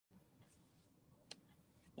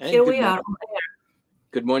And Here good we are morning. on air.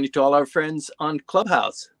 Good morning to all our friends on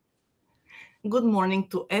Clubhouse. Good morning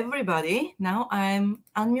to everybody. Now I'm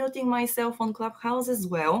unmuting myself on Clubhouse as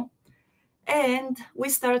well. And we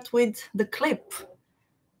start with the clip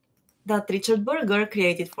that Richard Berger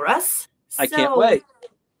created for us. I can't wait.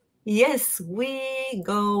 Yes, we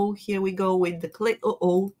go. Here we go with the clip.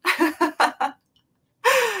 Uh-oh.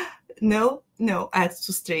 No, add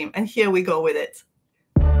to stream. And here we go with it.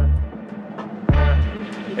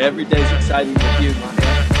 Every day's exciting with you, Maya.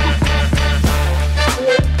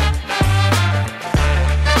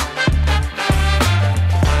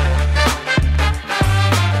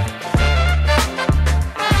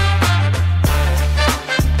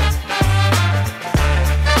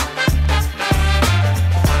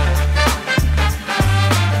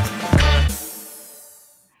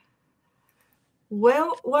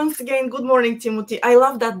 Well, once again, good morning, Timothy. I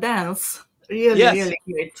love that dance. Really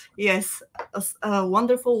great. Yes, a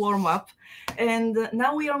wonderful warm-up. And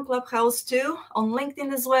now we are on Clubhouse too, on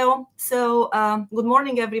LinkedIn as well. So good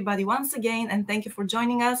morning, everybody, once again, and thank you for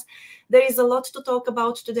joining us. There is a lot to talk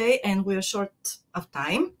about today, and we're short of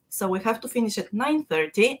time. So we have to finish at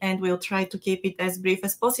 9:30, and we'll try to keep it as brief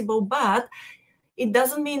as possible. But it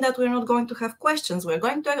doesn't mean that we're not going to have questions. We're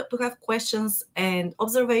going to have questions and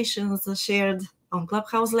observations shared on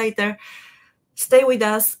Clubhouse later. Stay with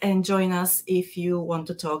us and join us if you want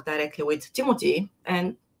to talk directly with Timothy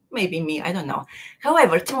and maybe me, I don't know.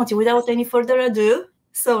 However, Timothy, without any further ado,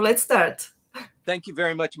 so let's start. Thank you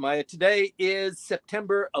very much, Maya. Today is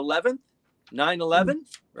September 11th, 9/11,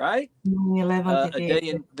 right? 9/11, a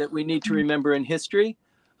day that we need to remember in history.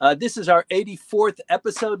 This is our 84th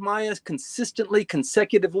episode, Maya, consistently,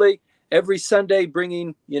 consecutively, every Sunday,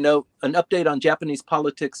 bringing, an update on Japanese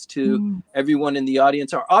politics to everyone in the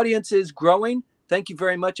audience. Our audience is growing. Thank you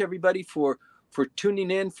very much, everybody, for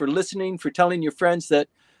tuning in, for listening, for telling your friends that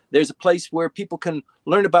there's a place where people can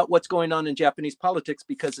learn about what's going on in Japanese politics,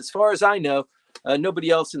 because as far as I know, nobody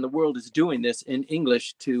else in the world is doing this in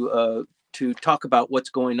English to talk about what's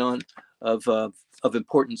going on of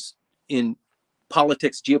importance in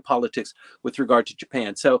politics, geopolitics with regard to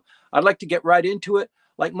Japan. So I'd like to get right into it.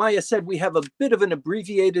 Like Maya said, we have a bit of an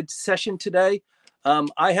abbreviated session today.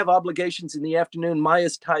 I have obligations in the afternoon.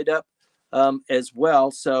 Maya's tied up as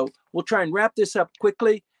well. So we'll try and wrap this up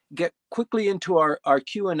quickly, get quickly into our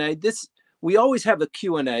Q&A. We always have a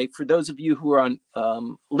Q&A for those of you who are on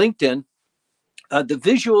LinkedIn. The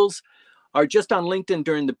visuals are just on LinkedIn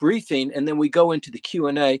during the briefing, and then we go into the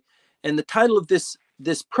Q&A. And the title of this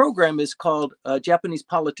program is called Japanese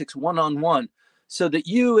Politics One-on-One, so that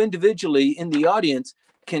you individually in the audience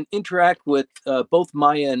can interact with both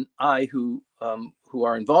Maya and I, who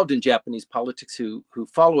are involved in Japanese politics, who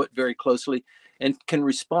follow it very closely, and can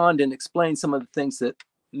respond and explain some of the things that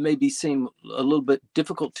maybe seem a little bit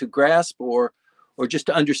difficult to grasp, or just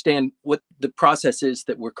to understand what the process is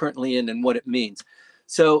that we're currently in and what it means.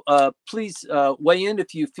 So please weigh in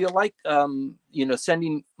if you feel like,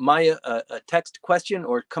 sending Maya a text question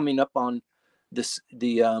or coming up on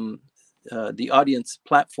the audience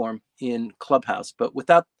platform in Clubhouse. But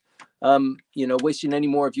without, wasting any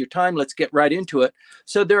more of your time, let's get right into it.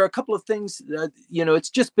 So there are a couple of things, it's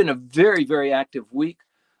just been a very, very active week.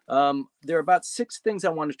 There are about 6 things I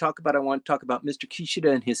want to talk about. I want to talk about Mr.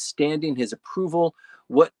 Kishida and his standing, his approval,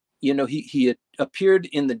 what, he appeared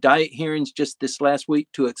in the Diet hearings just this last week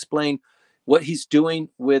to explain what he's doing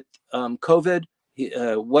with COVID,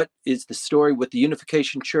 what is the story with the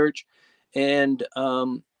Unification Church, and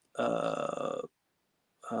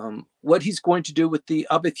what he's going to do with the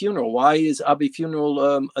Abe funeral. Why is Abe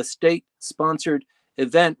funeral a state-sponsored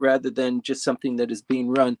event rather than just something that is being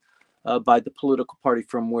run by the political party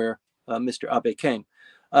from where Mr. Abe came?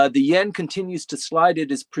 The yen continues to slide.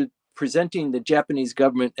 It is presenting the Japanese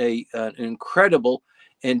government an incredible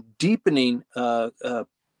and deepening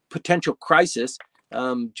potential crisis.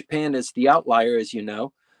 Japan is the outlier, as you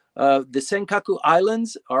know. The Senkaku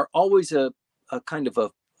Islands are always a kind of a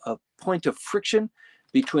point of friction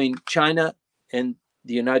between China and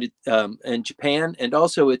the and Japan, and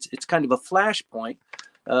also it's kind of a flashpoint.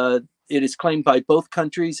 It is claimed by both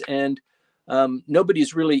countries, and nobody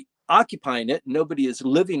is really occupying it. Nobody is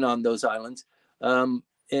living on those islands.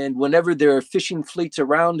 And whenever there are fishing fleets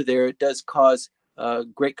around there, it does cause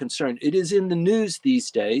great concern. It is in the news these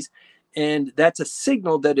days, and that's a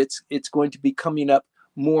signal that it's going to be coming up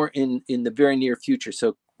more in the very near future.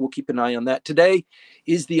 So we'll keep an eye on that. Today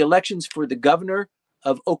is the elections for the governor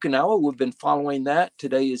of Okinawa. We've been following that.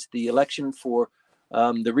 Today is the election for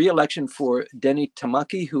the re-election for Denny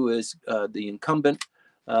Tamaki, who is the incumbent.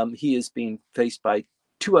 He is being faced by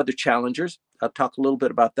 2 other challengers. I'll talk a little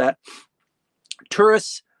bit about that.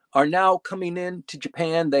 Tourists are now coming in to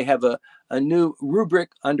Japan. They have a new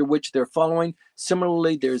rubric under which they're following.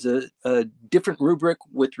 Similarly, there's a different rubric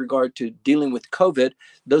with regard to dealing with COVID.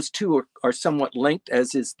 Those two are somewhat linked,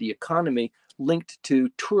 as is the economy linked to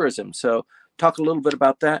tourism. So talk a little bit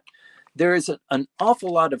about that. There is an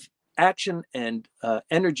awful lot of action and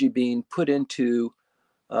energy being put into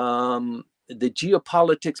the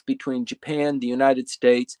geopolitics between Japan, the United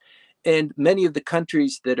States, and many of the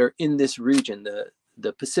countries that are in this region,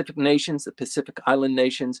 the Pacific nations, the Pacific Island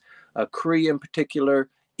nations, Korea in particular,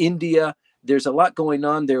 India. There's a lot going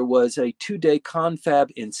on. There was a 2-day confab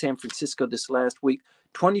in San Francisco this last week.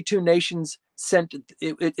 22 nations sent,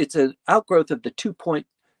 it's an outgrowth of the 2+2.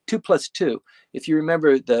 If you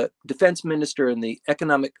remember, the defense minister and the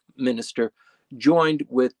economic minister joined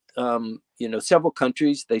with several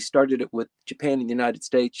countries. They started it with Japan and the United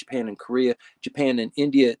States, Japan and Korea, Japan and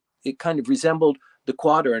India. It kind of resembled the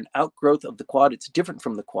Quad, or an outgrowth of the Quad. It's different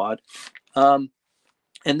from the Quad. And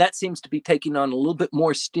that seems to be taking on a little bit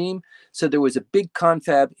more steam. So there was a big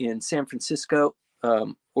confab in San Francisco,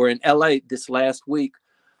 or in LA this last week.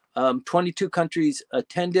 22 countries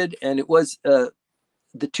attended, and it was the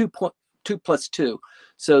 2+2.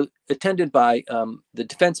 So attended by the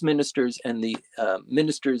defense ministers and the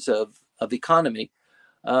ministers of economy,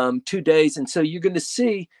 2 days. And so you're going to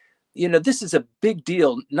see, this is a big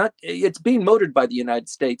deal. It's being motored by the United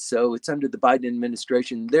States, so it's under the Biden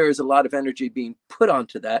administration. There is a lot of energy being put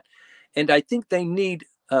onto that, and I think they need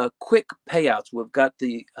quick payouts. We've got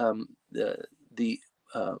the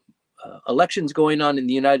elections going on in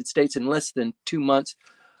the United States in less than 2 months.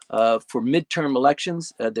 For midterm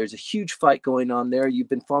elections, there's a huge fight going on there. You've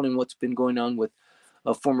been following what's been going on with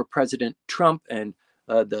former President Trump and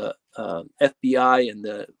the FBI and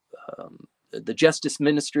the Justice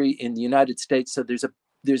Ministry in the United States. So there's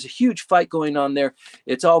a huge fight going on there.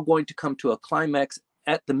 It's all going to come to a climax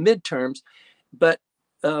at the midterms, but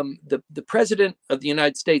the President of the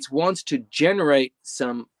United States wants to generate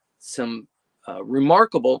some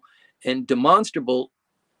remarkable and demonstrable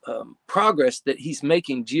progress that he's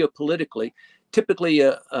making geopolitically. Typically,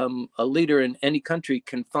 a leader in any country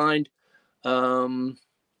can find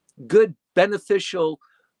good, beneficial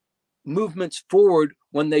movements forward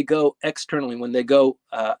when they go externally, when they go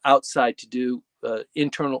outside to do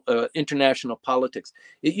international politics.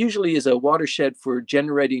 It usually is a watershed for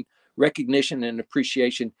generating recognition and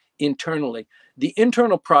appreciation internally. The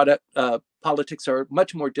internal politics are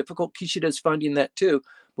much more difficult. Kishida's finding that too.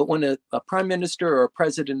 But when a prime minister or a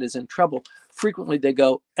president is in trouble, frequently they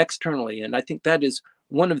go externally. And I think that is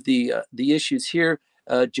one of the issues here.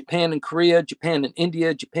 Japan and Korea, Japan and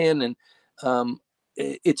India, Japan and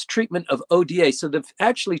its treatment of ODA. So they've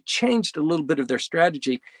actually changed a little bit of their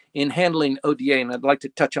strategy in handling ODA, and I'd like to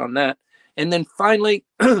touch on that. And then finally,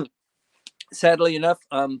 sadly enough,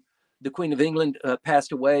 the Queen of England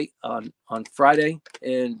passed away on Friday,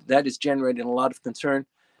 and that is generating a lot of concern.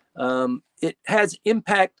 It has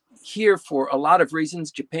impact here for a lot of reasons.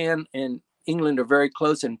 Japan and England are very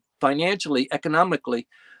close, and financially, economically,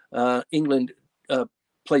 England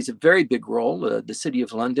plays a very big role, the City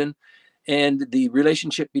of London. And the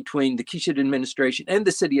relationship between the Kishida administration and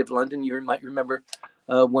the City of London. You might remember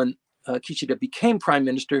when Kishida became prime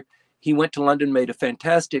minister, he went to London, made a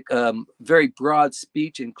fantastic, very broad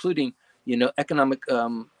speech, including economic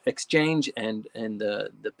exchange and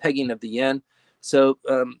the pegging of the yen. So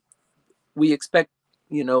we expect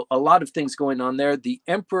a lot of things going on there. The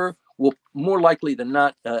emperor will more likely than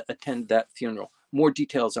not attend that funeral. More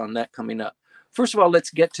details on that coming up. First of all,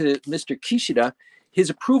 let's get to Mr. Kishida. His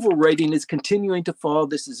approval rating is continuing to fall.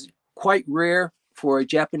 This is quite rare for a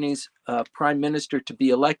Japanese prime minister to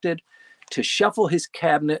be elected, to shuffle his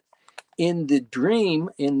cabinet in the dream,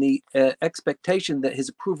 in the expectation that his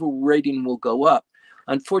approval rating will go up.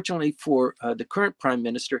 Unfortunately for the current prime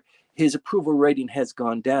minister, his approval rating has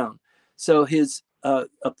gone down. So his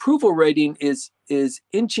approval rating is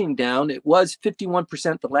inching down. It was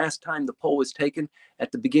 51% the last time the poll was taken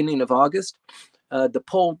at the beginning of August. The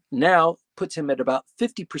poll now puts him at about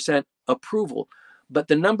 50% approval. But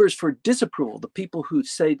the numbers for disapproval, the people who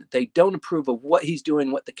say that they don't approve of what he's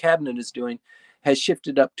doing, what the cabinet is doing, has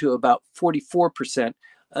shifted up to about 44%.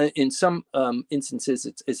 In some instances,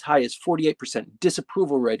 it's as high as 48%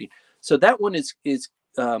 disapproval rating. So that one is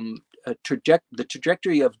the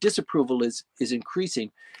trajectory of disapproval is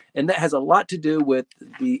increasing. And that has a lot to do with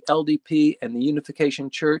the LDP and the Unification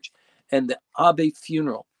Church and the Abe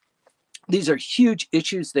funeral. These are huge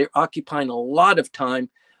issues. They're occupying a lot of time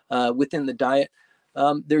within the Diet.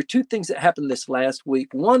 There are two things that happened this last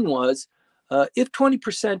week. One was if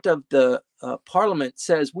 20% of the parliament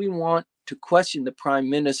says we want to question the prime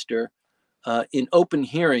minister in open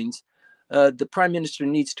hearings, the prime minister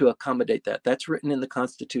needs to accommodate that. That's written in the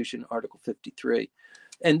Constitution, Article 53.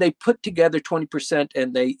 And they put together 20%,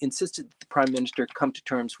 and they insisted that the prime minister come to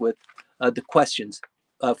terms with the questions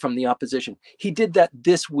from the opposition. He did that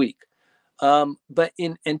this week. But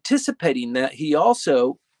in anticipating that, he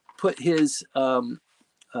also put his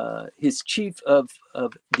chief of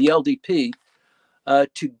the LDP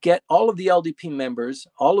to get all of the LDP members,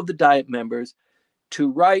 all of the Diet members, to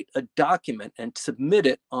write a document and submit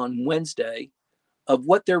it on Wednesday of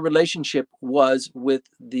what their relationship was with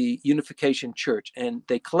the Unification Church. And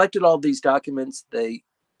they collected all these documents, they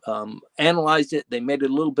analyzed it, they made it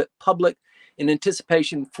a little bit public in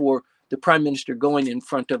anticipation for the prime minister going in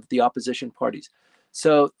front of the opposition parties.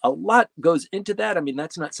 So a lot goes into that. I mean,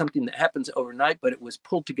 that's not something that happens overnight, but it was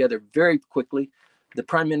pulled together very quickly. The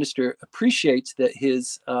prime minister appreciates that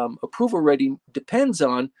his approval rating depends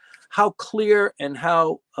on how clear and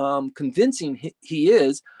how convincing he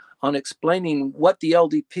is on explaining what the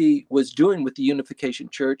LDP was doing with the Unification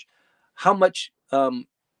Church, how much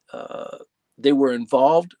they were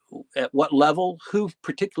involved, at what level, who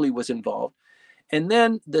particularly was involved. And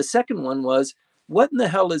then the second one was, what in the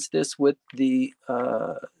hell is this with the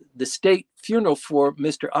state funeral for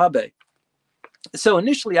Mr. Abe? So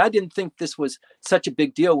initially, I didn't think this was such a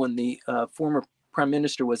big deal when the former prime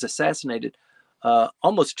minister was assassinated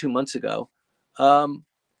almost 2 months ago.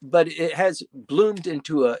 But it has bloomed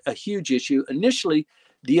into a huge issue. Initially,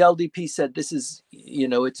 the LDP said this is,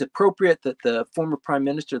 it's appropriate that the former prime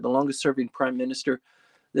minister, the longest serving prime minister,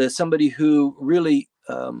 somebody who really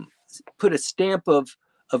put a stamp of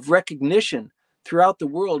recognition throughout the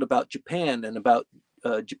world about Japan and about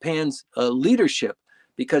Japan's leadership,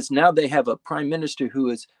 because now they have a prime minister who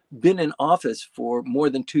has been in office for more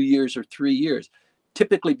than 2 years or 3 years.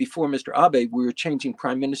 Typically, before Mr. Abe, we were changing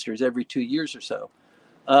prime ministers every 2 years or so.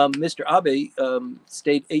 Mr. Abe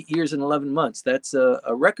stayed 8 years and 11 months. That's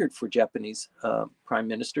a record for Japanese prime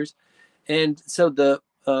ministers. And so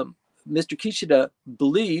Mr. Kishida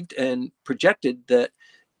believed and projected that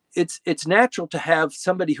it's natural to have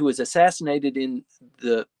somebody who is assassinated in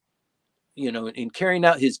in carrying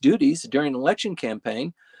out his duties during an election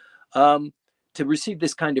campaign to receive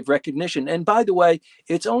this kind of recognition. And by the way,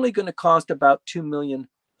 it's only going to cost about $2 million.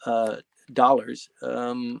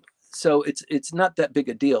 So it's not that big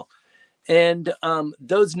a deal. And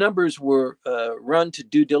those numbers were run to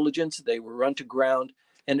due diligence. They were run to ground.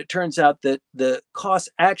 And it turns out that the costs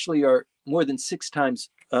actually are more than 6 times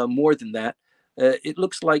more than that. It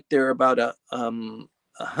looks like they're about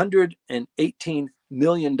 $118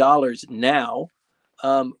 million now,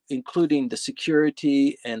 including the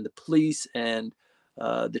security and the police and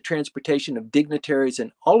the transportation of dignitaries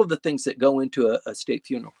and all of the things that go into a state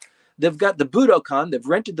funeral. They've got the Budokan, they've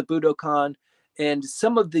rented the Budokan, and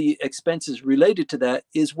some of the expenses related to that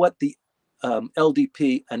is what the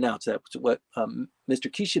LDP announced. That's what Mr.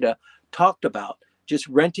 Kishida talked about, just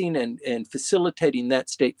renting and facilitating that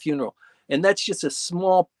state funeral. And that's just a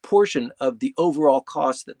small portion of the overall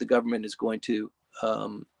cost that the government is going to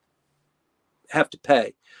have to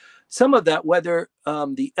pay. Some of that, whether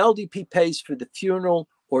the LDP pays for the funeral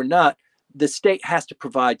or not, the state has to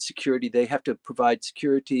provide security. They have to provide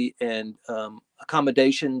security and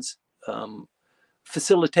accommodations,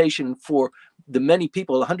 facilitation for the many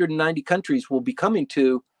people. 190 countries will be coming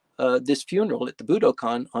to this funeral at the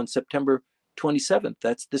Budokan on September 27th.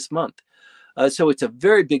 That's this month. So it's a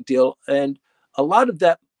very big deal. And a lot of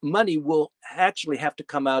that money will actually have to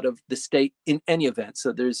come out of the state in any event.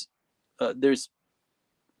 So there's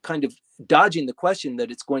kind of dodging the question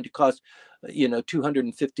that it's going to cost,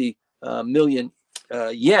 250 million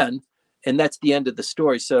yen, and that's the end of the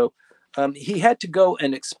story. So he had to go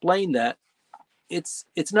and explain that. It's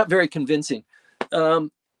not very convincing.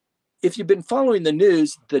 If you've been following the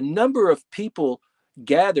news, the number of people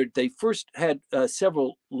gathered, they first had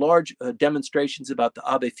several large demonstrations about the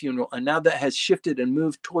Abe funeral, and now that has shifted and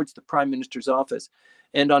moved towards the prime minister's office.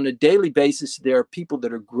 And on a daily basis, there are people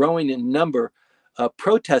that are growing in number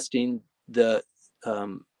protesting the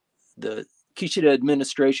Kishida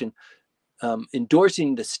administration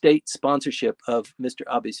endorsing the state sponsorship of Mr.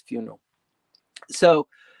 Abe's funeral. So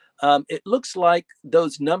it looks like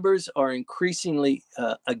those numbers are increasingly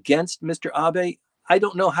against Mr. Abe. I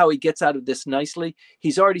don't know how he gets out of this nicely.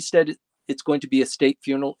 He's already said it's going to be a state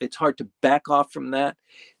funeral. It's hard to back off from that.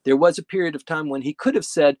 There was a period of time when he could have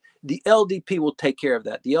said the LDP will take care of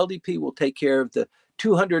that. The LDP will take care of the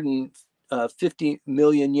 250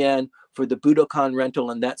 million yen for the Budokan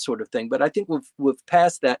rental and that sort of thing. But I think we've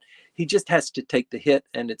passed that. He just has to take the hit,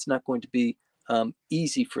 and it's not going to be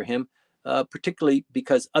easy for him, particularly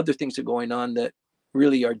because other things are going on that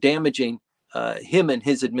really are damaging him and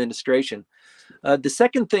his administration. The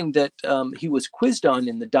second thing that he was quizzed on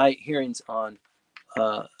in the Diet hearings on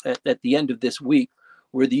at the end of this week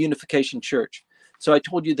were the Unification Church. So I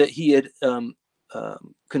told you that he had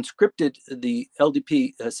conscripted the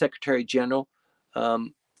LDP Secretary General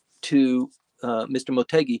to Mr.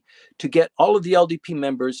 Motegi to get all of the LDP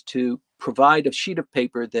members to provide a sheet of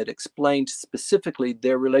paper that explained specifically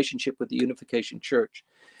their relationship with the Unification Church.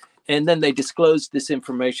 And then they disclosed this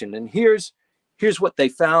information. And here's what they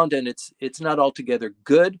found, and it's not altogether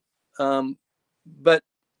good, but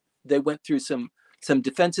they went through some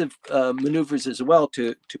defensive maneuvers as well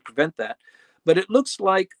to prevent that. But it looks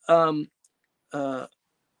like of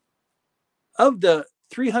the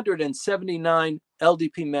 379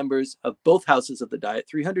 LDP members of both houses of the Diet,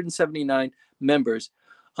 379 members,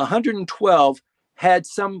 112 had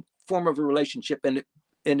some form of a relationship, and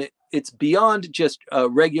it's beyond just a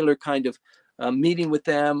regular kind of meeting with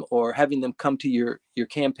them or having them come to your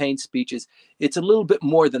campaign speeches. It's a little bit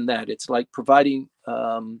more than that. It's like providing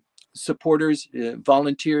supporters,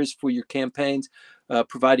 volunteers for your campaigns,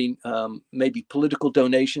 providing maybe political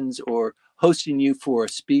donations or hosting you for a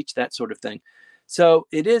speech, that sort of thing. So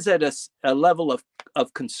it is at a level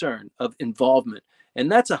of concern, of involvement.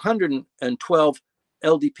 And that's 112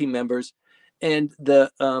 LDP members. And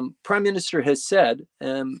the Prime Minister has said,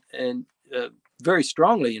 and very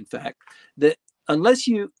strongly, in fact, that unless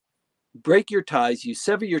you break your ties, you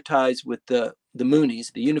sever your ties with the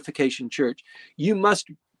Moonies, the Unification Church, you must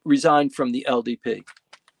resign from the LDP.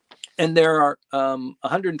 And there are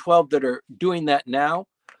 112 that are doing that now.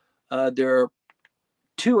 There are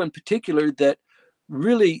two in particular that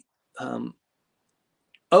really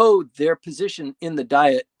owe their position in the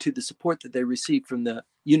Diet to the support that they received from the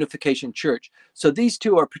Unification Church. So these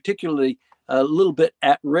two are particularly a little bit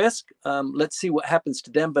at risk. Let's see what happens to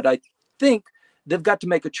them. But I think they've got to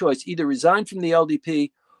make a choice, either resign from the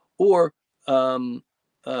LDP or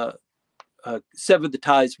sever the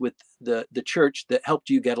ties with the church that helped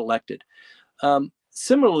you get elected.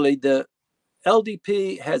 Similarly, the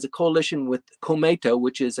LDP has a coalition with Komeito,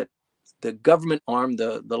 which is the government arm,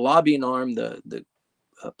 the lobbying arm, the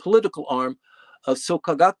political arm of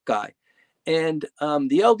Sokagakai. And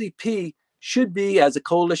the LDP should be, as a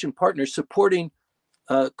coalition partner, supporting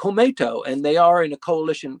Komeito, and they are in a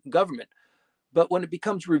coalition government. But when it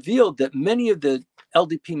becomes revealed that many of the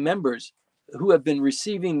LDP members who have been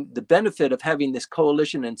receiving the benefit of having this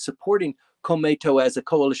coalition and supporting Komeito as a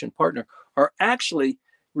coalition partner are actually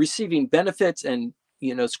receiving benefits and,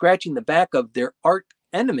 scratching the back of their arch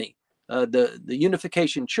enemy, the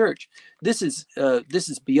Unification Church, this is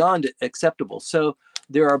beyond acceptable. So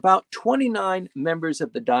there are about 29 members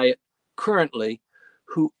of the Diet currently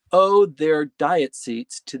who owe their Diet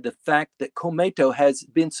seats to the fact that Komeito has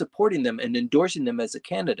been supporting them and endorsing them as a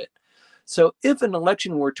candidate. So if an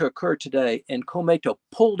election were to occur today and Komeito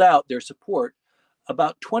pulled out their support,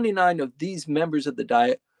 about 29 of these members of the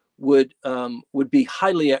Diet would be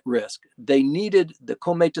highly at risk. They needed the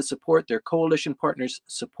Komeito support, their coalition partners'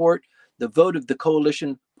 support, the vote of the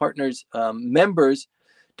coalition partners' members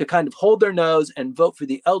to kind of hold their nose and vote for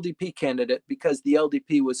the LDP candidate because the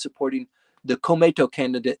LDP was supporting the Komeito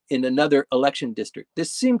candidate in another election district.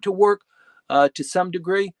 This seemed to work to some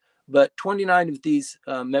degree, but 29 of these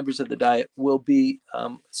members of the Diet will be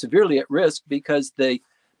severely at risk because they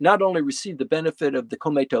not only received the benefit of the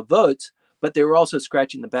Komeito votes, but they were also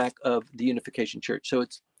scratching the back of the Unification Church. So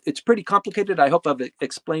it's pretty complicated. I hope I've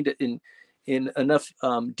explained it in enough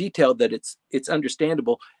detail that it's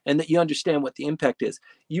understandable and that you understand what the impact is.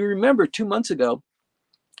 You remember 2 months ago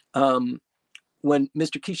when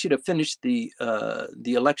Mr. Kishida finished the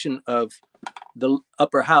election of the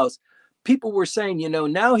upper house, people were saying,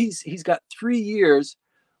 now he's got 3 years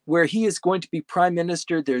where he is going to be prime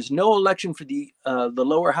minister. There's no election for the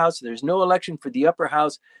lower house. There's no election for the upper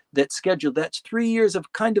house that's scheduled. That's 3 years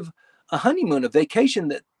of kind of a honeymoon, a vacation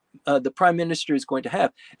that the prime minister is going to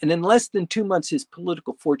have. And in less than 2 months, his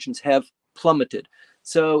political fortunes have plummeted.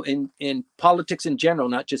 So in politics in general,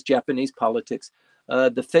 not just Japanese politics,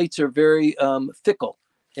 the fates are very fickle.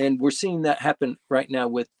 And we're seeing that happen right now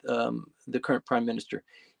with the current prime minister.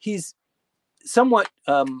 He's somewhat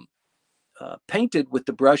painted with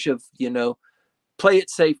the brush of, play it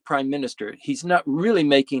safe prime minister. He's not really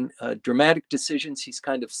making dramatic decisions. He's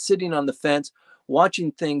kind of sitting on the fence,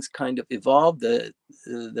 watching things kind of evolve. The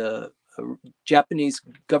Japanese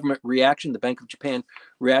government reaction, the Bank of Japan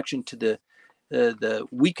reaction to the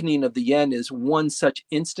weakening of the yen is one such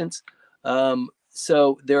instance.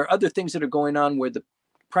 So there are other things that are going on where the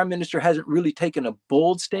prime minister hasn't really taken a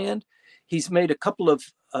bold stand. He's made a couple of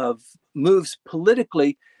moves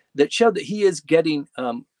politically that show that he is getting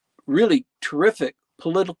really terrific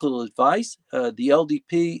political advice. The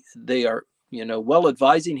LDP, they are, well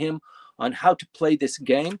advising him on how to play this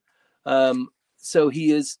game. So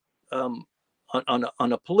he is, on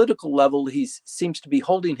a political level, he seems to be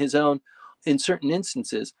holding his own in certain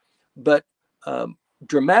instances, but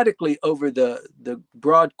dramatically over the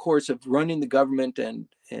broad course of running the government and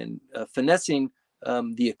finessing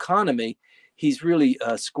the economy, he's really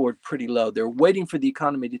scored pretty low. They're waiting for the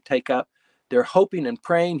economy to take up. They're hoping and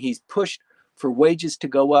praying. He's pushed for wages to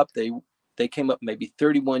go up. They came up maybe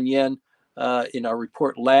 31 yen in our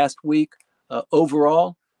report last week.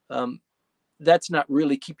 Overall, that's not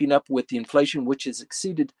really keeping up with the inflation, which has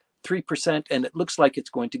exceeded 3%, and it looks like it's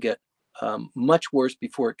going to get much worse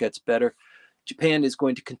before it gets better. Japan is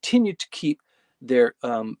going to continue to keep their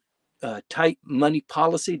tight money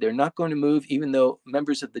policy. They're not going to move, even though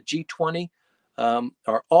members of the G20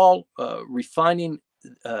 are all refining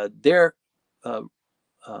their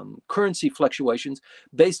currency fluctuations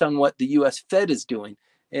based on what the U.S. Fed is doing.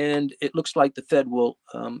 And it looks like the Fed will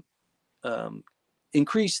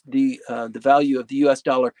increase the value of the U.S.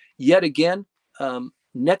 dollar yet again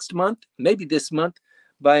next month, maybe this month,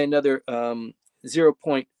 by another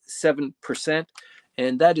 0.7%.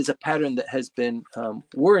 And that is a pattern that has been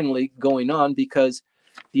worryingly going on because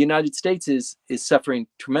the United States is suffering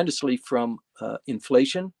tremendously from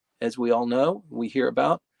inflation, as we all know, we hear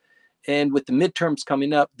about. And with the midterms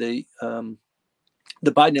coming up, the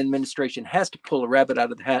Biden administration has to pull a rabbit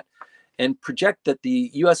out of the hat and project that the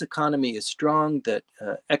U.S. economy is strong, that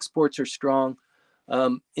exports are strong.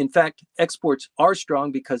 In fact, exports are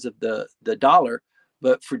strong because of the dollar,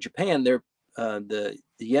 but for Japan, the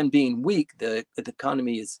yen being weak, the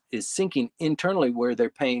economy is sinking internally, where they're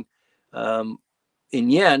paying in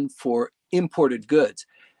yen for imported goods.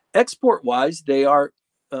 Export-wise, they are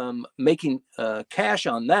making cash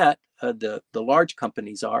on that. The large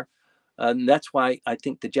companies are. And that's why I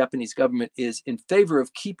think the Japanese government is in favor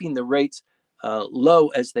of keeping the rates low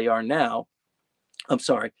as they are now. I'm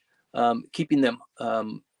sorry, keeping them,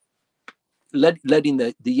 letting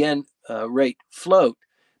the yen rate float,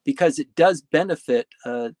 because it does benefit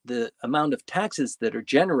the amount of taxes that are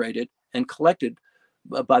generated and collected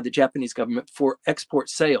by the Japanese government for export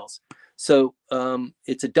sales. So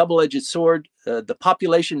it's a double-edged sword. The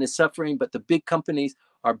population is suffering, but the big companies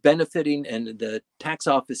are benefiting, and the tax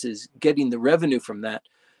office is getting the revenue from that.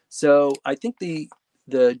 So I think the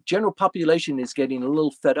general population is getting a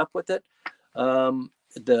little fed up with it.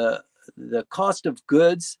 The cost of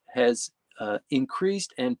goods has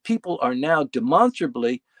increased, and people are now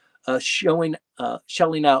demonstrably shelling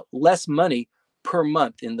out less money per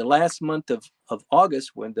month. In the last month of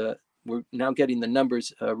August, when we're now getting the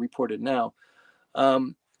numbers reported now,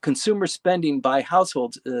 consumer spending by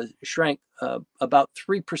households shrank about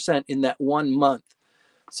 3% in that 1 month.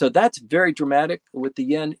 So that's very dramatic. With the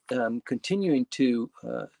yen continuing to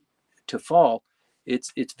fall,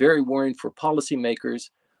 it's very worrying for policymakers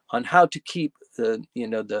on how to keep the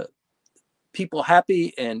people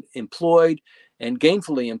happy and employed and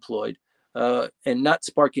gainfully employed, and not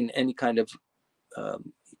sparking any kind of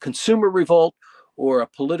consumer revolt or a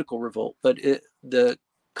political revolt. But the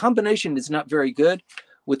combination is not very good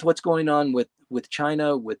with what's going on with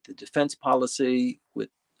China, with the defense policy, with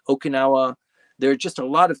Okinawa. There are just a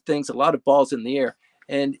lot of things, a lot of balls in the air.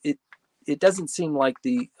 And it doesn't seem like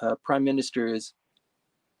the prime minister is,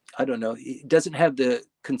 I don't know, he doesn't have the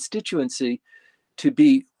constituency to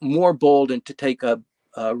be more bold and to take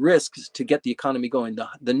risks to get the economy going.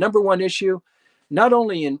 The number one issue, not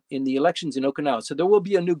only in the elections in Okinawa, so there will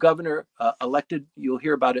be a new governor elected. You'll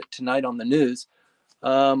hear about it tonight on the news.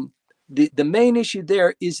 The main issue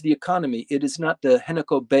there is the economy. It is not the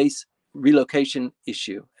Henoko base relocation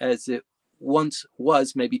issue, as it once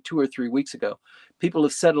was maybe 2 or 3 weeks ago. People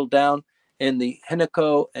have settled down, and the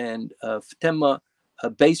Henoko and Futenma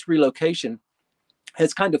base relocation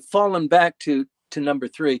has kind of fallen back to number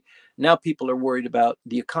 3. Now people are worried about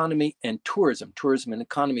the economy and tourism. Tourism and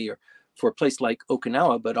economy are, for a place like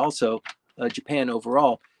Okinawa, but also Japan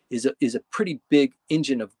overall, is a pretty big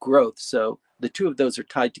engine of growth. So the two of those are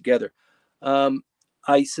tied together.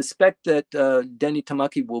 I suspect that Denny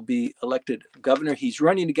Tamaki will be elected governor. He's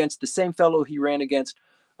running against the same fellow he ran against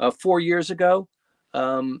 4 years ago.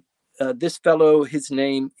 This fellow, his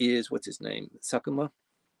name is, what's his name? Sakuma?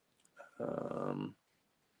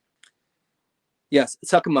 Yes,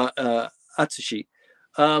 Sakuma Atsushi.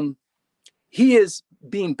 He is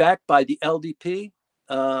being backed by the LDP,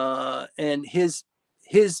 and his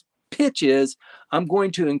pitch is, I'm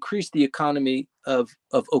going to increase the economy of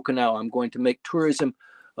Okinawa. I'm going to make tourism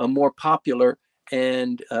more popular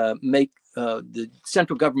and make the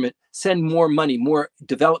central government send more money, more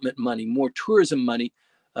development money, more tourism money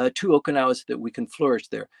to Okinawa so that we can flourish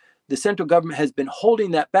there. The central government has been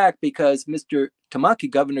holding that back because Mr. Tamaki,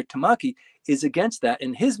 Governor Tamaki, is against that.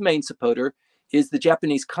 And his main supporter is the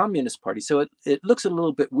Japanese Communist Party. So it looks a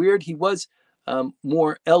little bit weird. He was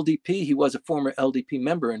more LDP. He was a former LDP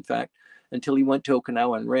member, in fact, until he went to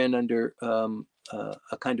Okinawa and ran under a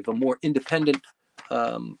kind of a more independent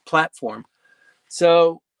platform.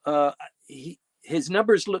 So his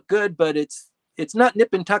numbers look good, but it's not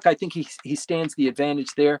nip and tuck. I think he stands the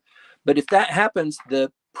advantage there. But if that happens,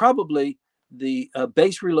 probably the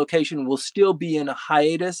base relocation will still be in a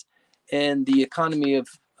hiatus, and the economy of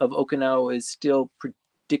Okinawa is still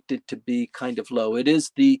predicted to be kind of low. It is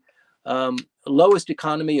the lowest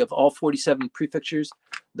economy of all 47 prefectures,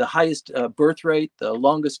 the highest birth rate, the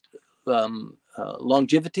longest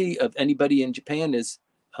longevity of anybody in Japan is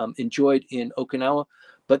enjoyed in Okinawa,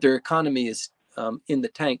 but their economy is in the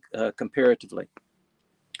tank comparatively.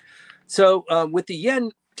 So with the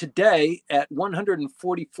yen today at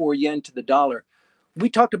 144 yen to the dollar, we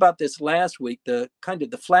talked about this last week. The kind of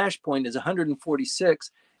the flashpoint is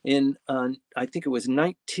 146 in I think it was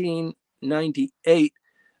 1998.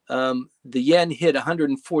 The yen hit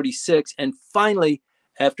 146, and finally,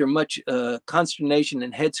 after much consternation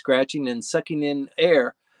and head scratching and sucking in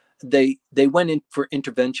air, they went in for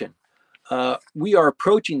intervention. We are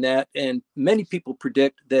approaching that, and many people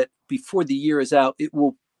predict that before the year is out, it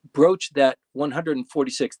will broach that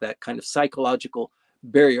 146, that kind of psychological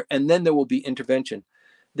barrier, and then there will be intervention.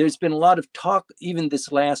 There's been a lot of talk, even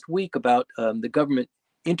this last week, about the government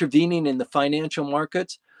intervening in the financial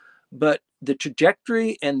markets, but the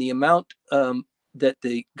trajectory and the amount that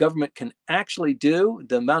the government can actually do,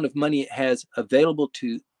 the amount of money it has available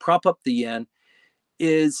to prop up the yen,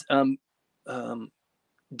 is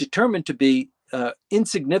determined to be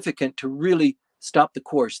insignificant to really stop the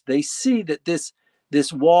course. They see that this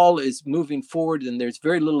wall is moving forward, and there's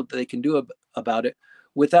very little that they can do about it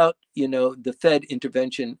without, the Fed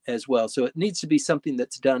intervention as well. So it needs to be something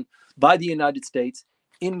that's done by the United States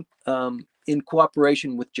in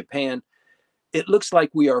cooperation with Japan. It looks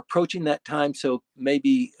like we are approaching that time. So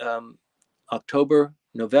maybe October,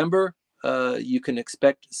 November, you can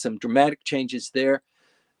expect some dramatic changes there.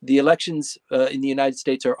 The elections in the United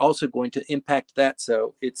States are also going to impact that.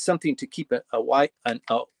 So it's something to keep an eye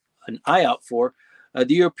out for.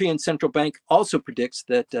 The European Central Bank also predicts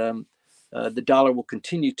that the dollar will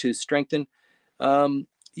continue to strengthen.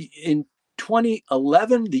 In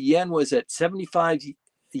 2011, the yen was at 75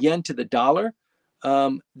 yen to the dollar.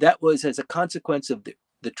 That was as a consequence of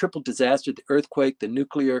the triple disaster, the earthquake, the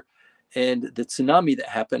nuclear, and the tsunami that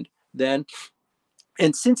happened then.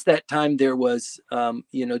 And since that time, there was,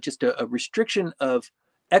 just a restriction of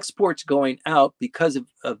exports going out because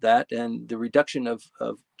of that, and the reduction of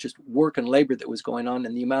just work and labor that was going on,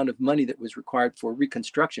 and the amount of money that was required for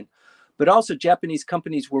reconstruction. But also Japanese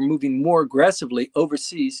companies were moving more aggressively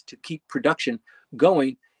overseas to keep production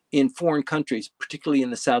going in foreign countries, particularly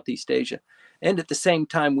in the Southeast Asia. And at the same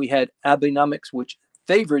time, we had Abenomics, which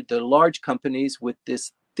favored the large companies with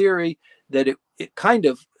this theory that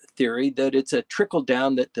that it's a trickle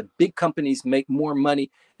down, that the big companies make more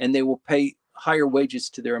money and they will pay higher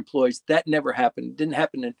wages to their employees. That never happened. It didn't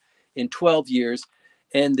happen in 12 years.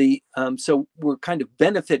 And so we're kind of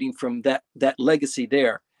benefiting from that legacy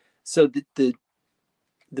there. So the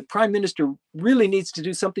prime minister really needs to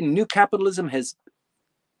do something. New capitalism has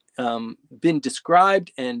been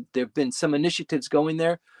described, and there have been some initiatives going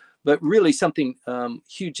there, but really something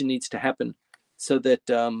huge needs to happen so that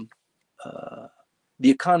the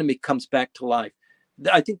economy comes back to life.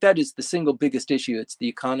 I think that is the single biggest issue. It's the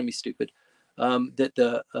economy, stupid, that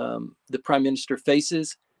the prime minister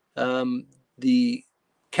faces. The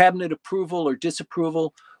cabinet approval or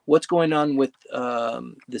disapproval, what's going on with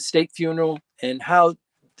the state funeral, and how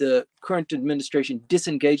the current administration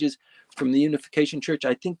disengages from the Unification Church.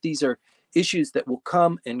 I think these are issues that will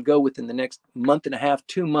come and go within the next month and a half,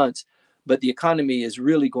 2 months. But the economy is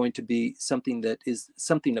really going to be something that is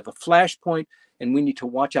something of a flashpoint, and we need to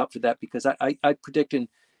watch out for that, because I predict in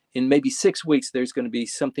maybe 6 weeks there's going to be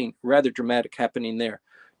something rather dramatic happening there.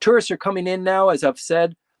 Tourists are coming in now, as I've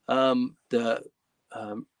said. The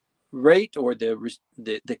rate or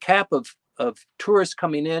the cap of tourists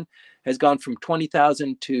coming in has gone from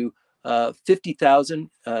 20,000 to 50,000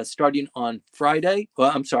 starting on Friday.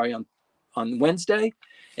 Well, I'm sorry, on Wednesday.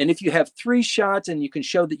 And if you have 3 shots and you can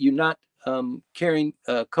show that you're not carrying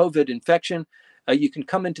COVID infection, you can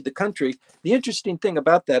come into the country. The interesting thing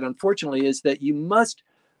about that, unfortunately, is that you must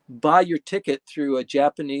buy your ticket through a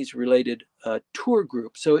Japanese-related tour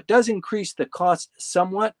group. So it does increase the cost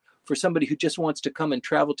somewhat for somebody who just wants to come and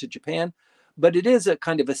travel to Japan. But it is a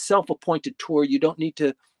kind of a self-appointed tour. You don't need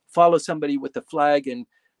to follow somebody with a flag and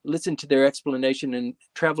listen to their explanation and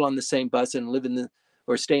travel on the same bus and live in the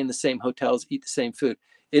or stay in the same hotels, eat the same food.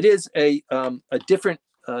 It is a different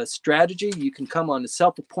strategy. You can come on a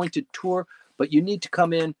self-appointed tour, but you need to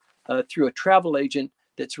come in through a travel agent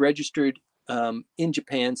that's registered in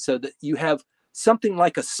Japan, so that you have something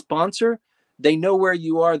like a sponsor. They know where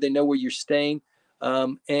you are, they know where you're staying.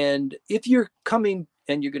 And if you're coming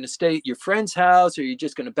and you're going to stay at your friend's house, or you're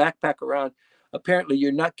just going to backpack around, apparently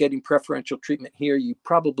you're not getting preferential treatment here. You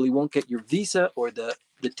probably won't get your visa or the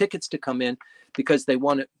tickets to come in, because they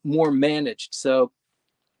want it more managed. So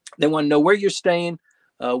they want to know where you're staying,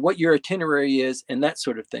 what your itinerary is, and that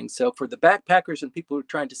sort of thing. So for the backpackers and people who are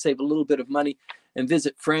trying to save a little bit of money and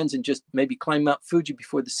visit friends and just maybe climb Mount Fuji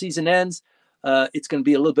before the season ends, it's going to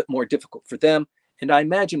be a little bit more difficult for them. And I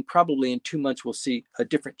imagine probably in 2 months we'll see a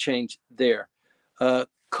different change there.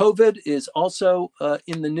 COVID is also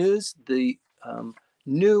in the news. The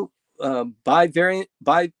new bivalent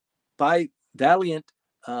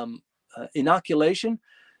inoculation.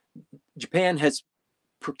 Japan has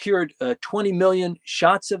procured 20 million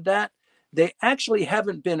shots of that. They actually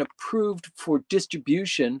haven't been approved for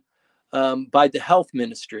distribution by the health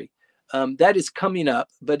ministry. That is coming up,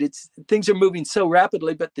 but things are moving so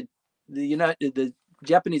rapidly. But the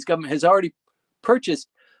Japanese government has already purchased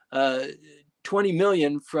 20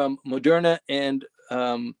 million from Moderna and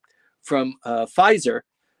from Pfizer.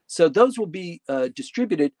 So those will be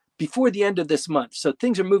distributed before the end of this month. So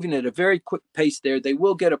things are moving at a very quick pace there. They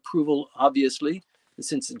will get approval, obviously,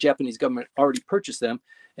 since the Japanese government already purchased them.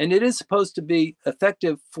 And it is supposed to be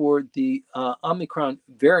effective for the Omicron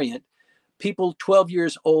variant. People 12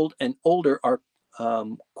 years old and older are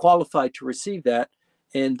qualified to receive that.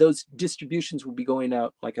 And those distributions will be going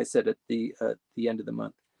out, like I said, at the end of the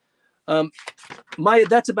month. Maya,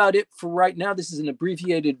 that's about it for right now. This is an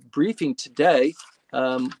abbreviated briefing today.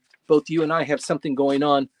 Both you and I have something going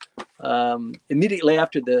on immediately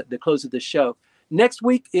after the close of the show. Next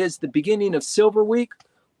week is the beginning of Silver Week.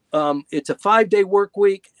 It's a 5-day work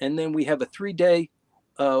week, and then we have a 3-day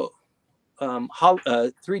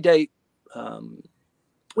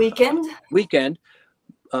weekend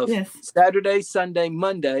of Saturday, Sunday,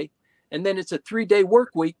 Monday. And then it's a 3-day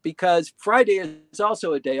work week, because Friday is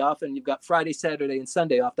also a day off, and you've got Friday, Saturday, and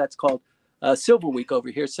Sunday off. That's called Silver Week over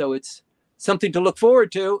here. So it's something to look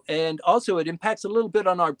forward to. And also it impacts a little bit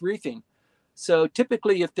on our briefing. So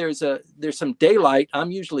typically if there's some daylight,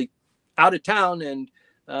 I'm usually out of town and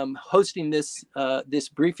hosting this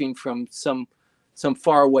briefing from some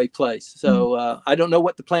faraway place. So I don't know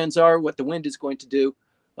what the plans are, what the wind is going to do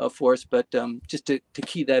for us, but just to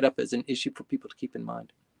key that up as an issue for people to keep in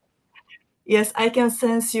mind. Yes, I can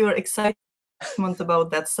sense your excitement about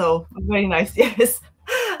that. So very nice. Yes.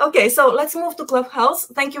 Okay, so let's move to Clubhouse.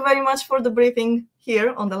 Thank you very much for the briefing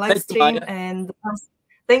here on the live stream. And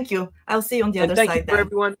thank you. I'll see you on the other side. Thank you for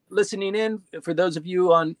everyone listening in. For those of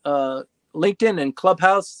you on LinkedIn and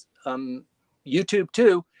Clubhouse, YouTube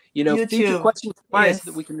too, feed your questions to Maya so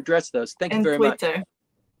that we can address those. Thank you very much.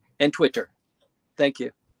 And Twitter. Thank you.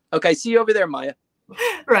 Okay, see you over there, Maya.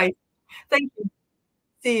 Right. Thank you.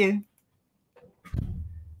 See you.